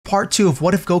part 2 of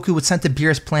What If Goku was sent to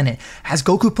Beerus Planet. Has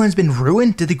Goku plans been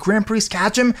ruined? Did the Grand Priest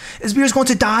catch him? Is Beerus going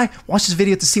to die? Watch this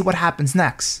video to see what happens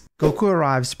next. Goku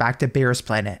arrives back to Beerus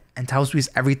Planet and tells Whis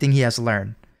everything he has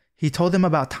learned. He told him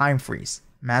about time freeze,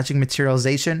 magic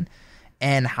materialization,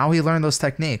 and how he learned those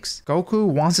techniques. Goku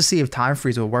wants to see if time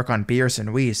freeze will work on Beerus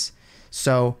and Whis,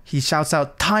 so he shouts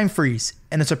out time freeze,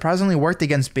 and it surprisingly worked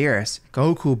against Beerus.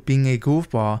 Goku, being a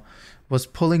goofball, was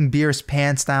pulling Beerus'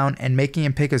 pants down and making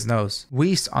him pick his nose.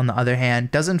 Whis, on the other hand,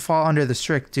 doesn't fall under the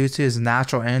trick due to his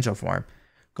natural angel form.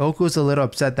 Goku is a little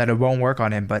upset that it won't work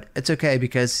on him, but it's okay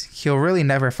because he'll really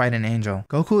never fight an angel.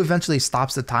 Goku eventually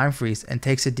stops the time freeze and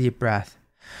takes a deep breath.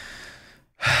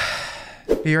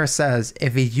 Beerus says,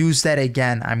 if you use that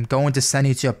again, I'm going to send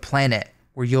you to a planet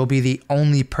where you'll be the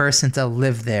only person to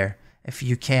live there, if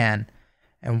you can.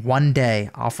 And one day,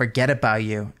 I'll forget about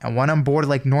you, and when I'm bored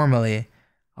like normally,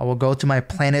 I will go to my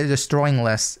planet destroying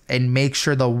list and make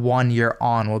sure the one you're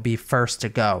on will be first to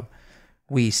go.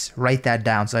 Whis, write that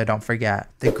down so I don't forget.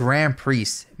 The Grand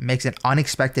Priest makes an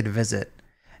unexpected visit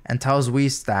and tells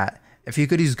Whis that if he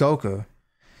could use Goku.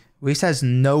 Whis has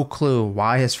no clue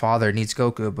why his father needs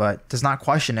Goku, but does not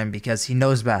question him because he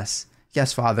knows best.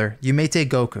 Yes, father, you may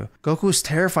take Goku. Goku is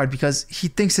terrified because he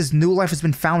thinks his new life has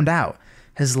been found out.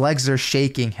 His legs are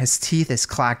shaking, his teeth is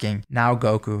clacking. Now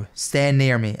Goku, stand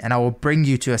near me and I will bring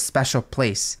you to a special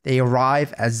place. They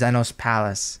arrive at Zeno's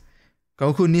palace.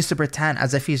 Goku needs to pretend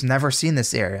as if he's never seen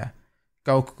this area.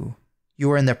 Goku, you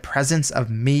are in the presence of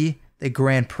me, the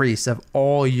Grand Priest of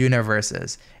all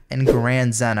universes, and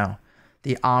Grand Zeno,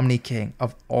 the Omni King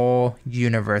of all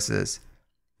universes.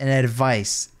 And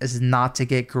advice is not to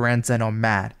get Grand Zeno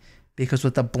mad, because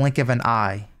with the blink of an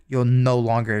eye, you'll no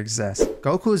longer exist.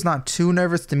 Goku is not too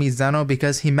nervous to meet Zeno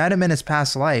because he met him in his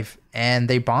past life, and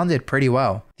they bonded pretty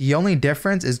well. The only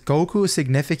difference is Goku is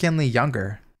significantly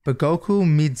younger. But Goku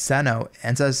meets Zeno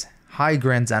and says, "Hi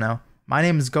Grand Zeno, my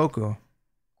name is Goku."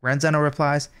 Grand Zeno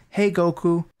replies, "Hey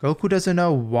Goku." Goku doesn't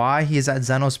know why he is at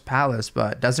Zeno's palace,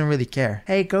 but doesn't really care.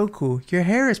 "Hey Goku, your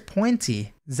hair is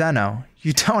pointy." "Zeno,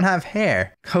 you don't have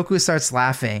hair." Goku starts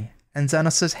laughing, and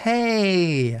Zeno says,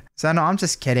 "Hey." "Zeno, I'm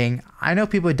just kidding. I know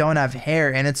people don't have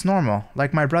hair and it's normal,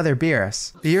 like my brother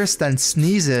Beerus." Beerus then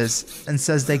sneezes and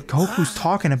says that Goku's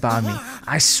talking about me.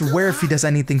 "I swear if he does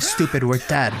anything stupid, we're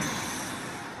dead."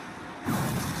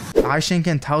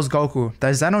 Aishinken tells Goku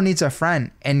that Zeno needs a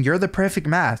friend and you're the perfect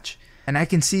match, and I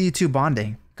can see you two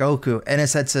bonding. Goku in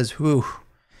his head says, "Whew.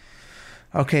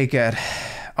 Okay, good.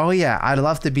 Oh yeah, I'd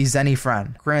love to be Zenny's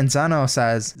friend." Grand Zeno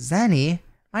says, "Zenny?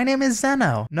 My name is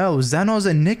Zeno." "No, Zeno's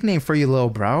a nickname for you, little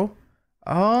bro."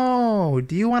 "Oh,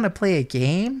 do you want to play a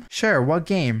game?" "Sure, what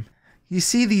game?" "You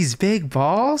see these big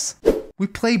balls? We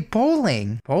play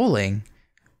bowling." "Bowling?"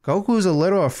 Goku's a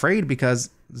little afraid because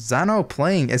Zeno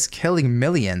playing is killing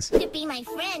millions. To be my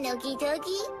friend, Okie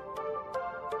dokie.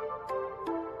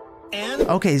 And?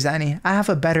 "Okay, Zenny, I have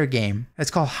a better game.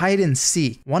 It's called hide and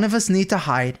seek. One of us needs to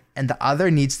hide and the other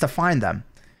needs to find them.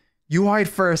 You hide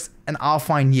first and I'll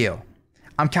find you.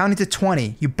 I'm counting to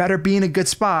 20. You better be in a good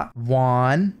spot.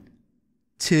 1,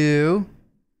 2,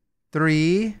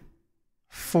 3,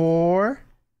 4.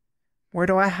 Where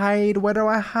do I hide? Where do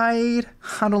I hide?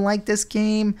 I don't like this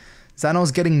game."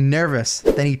 Zeno's getting nervous.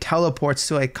 Then he teleports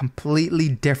to a completely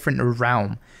different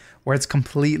realm where it's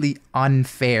completely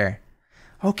unfair.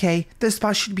 Okay, this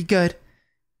spot should be good.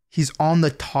 He's on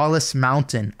the tallest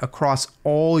mountain across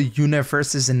all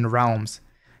universes and realms.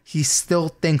 He still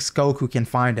thinks Goku can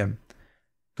find him.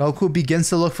 Goku begins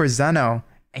to look for Zeno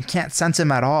and can't sense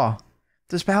him at all.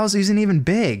 This palace isn't even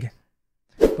big.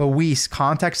 But Whis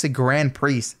contacts the Grand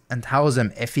Priest and tells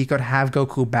him if he could have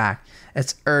Goku back.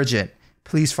 It's urgent.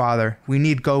 "Please, father, we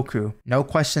need Goku." No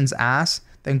questions asked,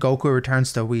 then Goku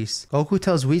returns to Whis. Goku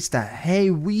tells Whis that, "Hey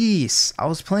Whis, I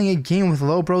was playing a game with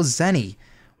little bro Zenny.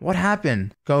 What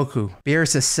happened?" "Goku,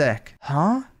 Beerus is sick."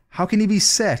 "Huh? How can he be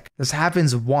sick?" "This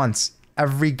happens once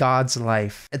every god's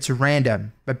life. It's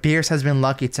random, but Beerus has been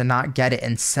lucky to not get it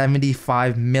in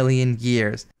 75 million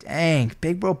years. Dang,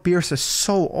 big bro Beerus is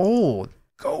so old."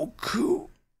 "Goku,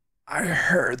 I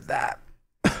heard that.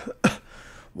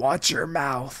 Watch your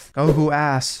mouth." Goku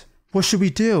asks, "What should we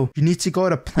do?" "You need to go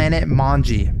to planet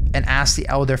Manji and ask the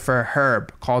elder for a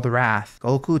herb called Wrath."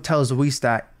 Goku tells Whis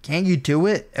that, "Can't you do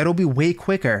it? It'll be way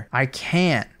quicker." "I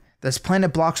can't. This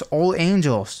planet blocks all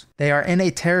angels. They are in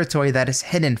a territory that is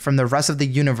hidden from the rest of the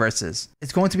universes.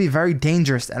 It's going to be very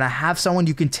dangerous and I have someone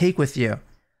you can take with you.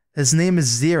 His name is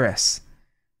Xerus."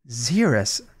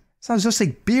 "Xerus? Sounds just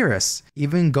like Beerus."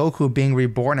 Even Goku being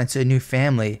reborn into a new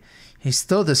family, he's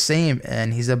still the same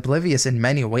and he's oblivious in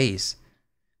many ways.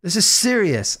 This is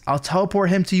serious. I'll teleport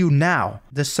him to you now.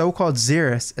 The so-called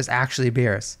Beerus is actually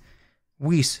Beerus.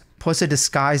 Whis puts a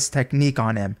disguise technique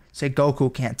on him so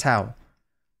Goku can't tell.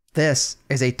 This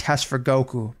is a test for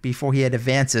Goku before he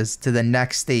advances to the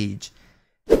next stage.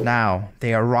 Now,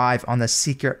 they arrive on the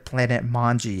secret planet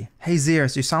Manji. Hey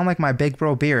Beerus, you sound like my big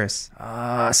bro Beerus.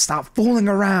 Stop fooling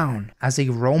around. As they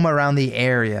roam around the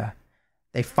area,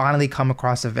 they finally come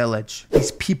across a village.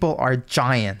 These people are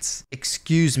giants.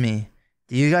 Excuse me,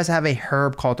 do you guys have a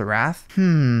herb called Wrath?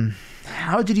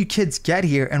 How did you kids get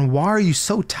here and why are you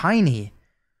so tiny?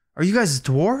 Are you guys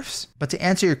dwarfs? But to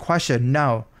answer your question,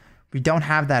 no. We don't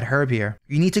have that herb here.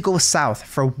 You need to go south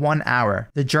for 1 hour.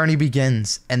 The journey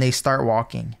begins and they start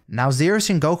walking. Now Beerus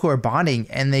and Goku are bonding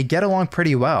and they get along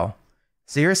pretty well.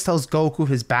 Beerus tells Goku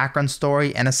his background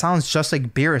story and it sounds just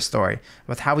like Beerus' story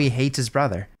with how he hates his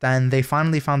brother. Then they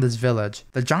finally found this village.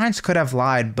 The giants could have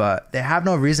lied, but they have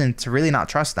no reason to really not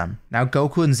trust them. Now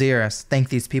Goku and Beerus think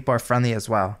these people are friendly as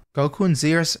well. Goku and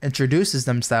Beerus introduces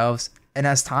themselves, and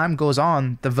as time goes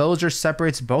on, the villager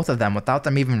separates both of them without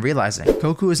them even realizing.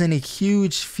 Goku is in a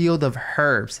huge field of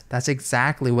herbs. That's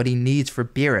exactly what he needs for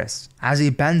Beerus. As he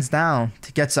bends down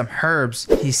to get some herbs,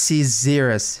 he sees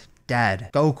Beerus dead.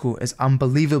 Goku is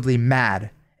unbelievably mad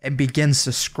and begins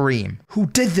to scream. Who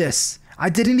did this? I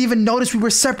didn't even notice we were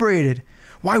separated.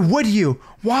 Why would you?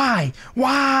 Why?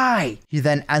 Why? He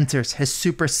then enters his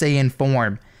Super Saiyan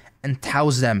form and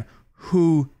tells them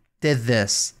who did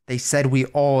this. They said we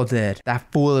all did.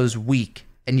 That fool is weak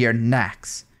and you're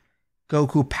next.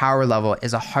 Goku power level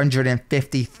is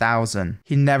 150,000.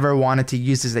 He never wanted to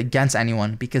use this against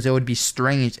anyone because it would be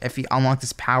strange if he unlocked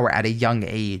his power at a young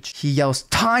age. He yells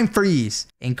time freeze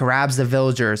and grabs the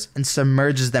villagers and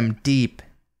submerges them deep,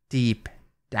 deep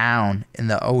down in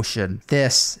the ocean.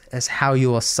 This is how you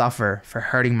will suffer for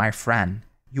hurting my friend.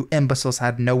 You imbeciles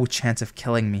had no chance of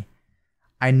killing me.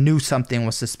 I knew something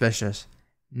was suspicious.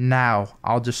 Now,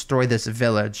 I'll destroy this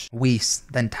village. Whis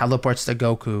then teleports to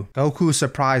Goku. Goku is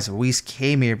surprised Whis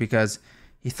came here because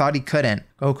he thought he couldn't.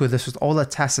 Goku, this was all a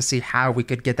test to see how we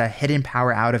could get that hidden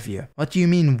power out of you. What do you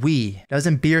mean we?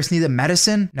 Doesn't Beerus need a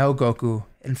medicine? No, Goku.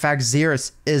 In fact,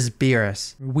 Beerus is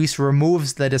Beerus. Whis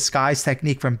removes the disguise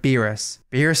technique from Beerus.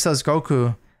 Beerus tells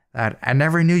Goku that I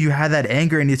never knew you had that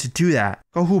anger in you to do that.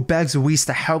 Goku begs Whis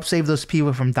to help save those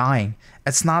people from dying.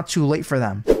 It's not too late for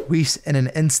them. Whis in an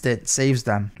instant saves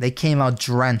them. They came out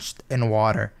drenched in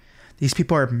water. These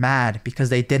people are mad because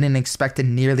they didn't expect to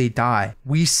nearly die.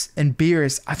 Whis and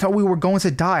Beerus, I thought we were going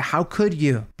to die. How could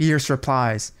you? Beerus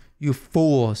replies, you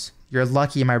fools. You're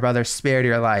lucky my brother spared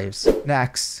your lives.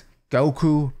 Next,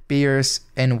 Goku, Beerus,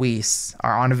 and Whis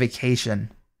are on a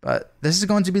vacation. But this is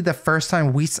going to be the first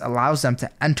time Whis allows them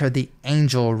to enter the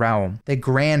angel realm. The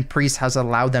Grand Priest has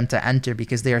allowed them to enter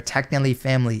because they are technically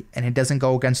family and it doesn't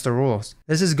go against the rules.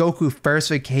 This is Goku's first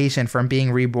vacation from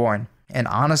being reborn. And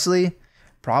honestly,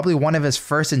 probably one of his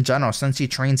first in general since he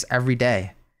trains every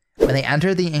day. When they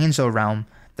enter the angel realm,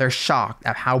 they're shocked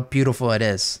at how beautiful it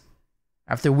is.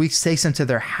 After Whis takes him to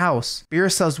their house,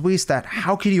 Beerus tells Whis that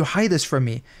how could you hide this from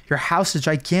me? Your house is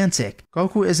gigantic.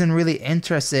 Goku isn't really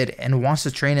interested and wants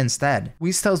to train instead.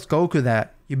 Whis tells Goku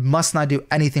that you must not do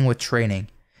anything with training.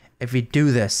 If you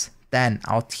do this, then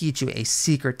I'll teach you a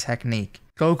secret technique.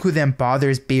 Goku then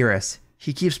bothers Beerus.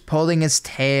 He keeps pulling his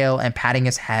tail and patting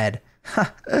his head.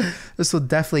 This will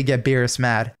definitely get Beerus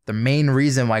mad. The main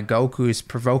reason why Goku is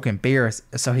provoking Beerus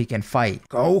is so he can fight.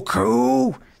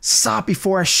 Goku! Stop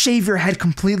before I shave your head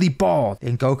completely bald.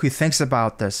 And Goku thinks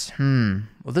about this. Will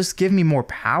this give me more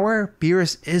power?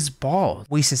 Beerus is bald.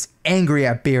 Whis is angry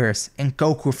at Beerus and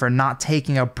Goku for not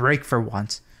taking a break for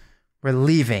once. We're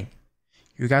leaving.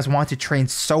 You guys want to train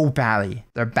so badly.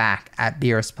 They're back at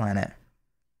Beerus Planet.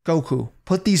 Goku,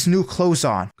 put these new clothes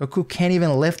on. Goku can't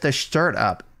even lift the shirt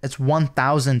up. It's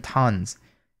 1,000 tons.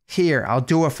 Here, I'll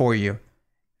do it for you.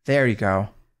 There you go.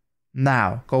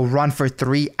 Now, go run for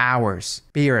 3 hours.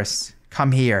 Beerus,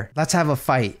 come here. Let's have a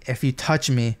fight. If you touch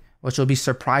me, which will be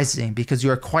surprising because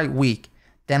you are quite weak,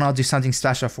 then I'll do something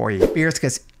special for you. Beerus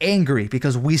gets angry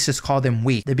because Whis just called him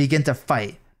weak. They begin to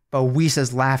fight, but Whis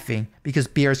is laughing because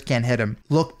Beerus can't hit him.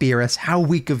 Look, Beerus, how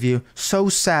weak of you. So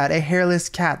sad, a hairless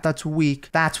cat that's weak.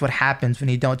 That's what happens when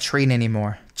you don't train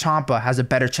anymore. Champa has a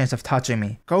better chance of touching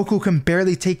me. Goku can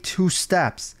barely take 2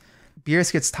 steps.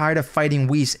 Beerus gets tired of fighting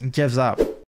Whis and gives up.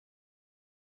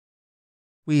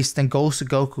 Whis then goes to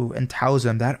Goku and tells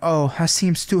him that, oh, that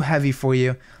seems too heavy for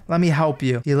you. Let me help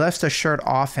you. He lifts the shirt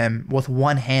off him with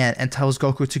one hand and tells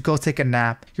Goku to go take a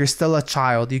nap. You're still a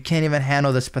child. You can't even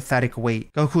handle this pathetic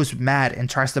weight. Goku's mad and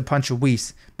tries to punch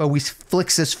Whis, but Whis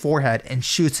flicks his forehead and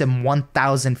shoots him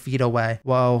 1,000 feet away.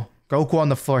 Whoa. Goku on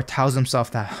the floor tells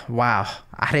himself that, wow,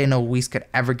 I didn't know Whis could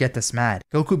ever get this mad.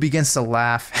 Goku begins to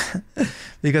laugh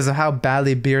because of how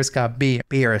badly Beerus got beat.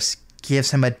 Beerus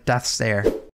gives him a death stare.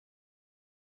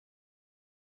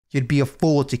 You'd be a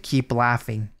fool to keep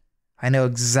laughing. I know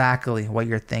exactly what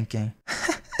you're thinking.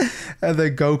 And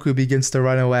then Goku begins to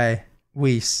run away.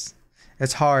 Whis,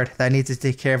 it's hard that I need to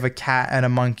take care of a cat and a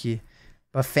monkey,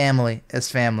 but family is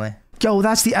family. Yo,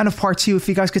 that's the end of part 2. If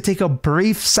you guys could take a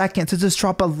brief second to just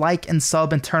drop a like and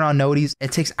sub and turn on noties.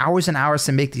 It takes hours and hours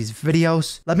to make these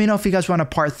videos. Let me know if you guys want a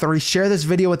part 3. Share this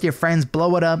video with your friends,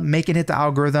 blow it up, make it hit the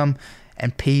algorithm,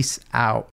 and peace out.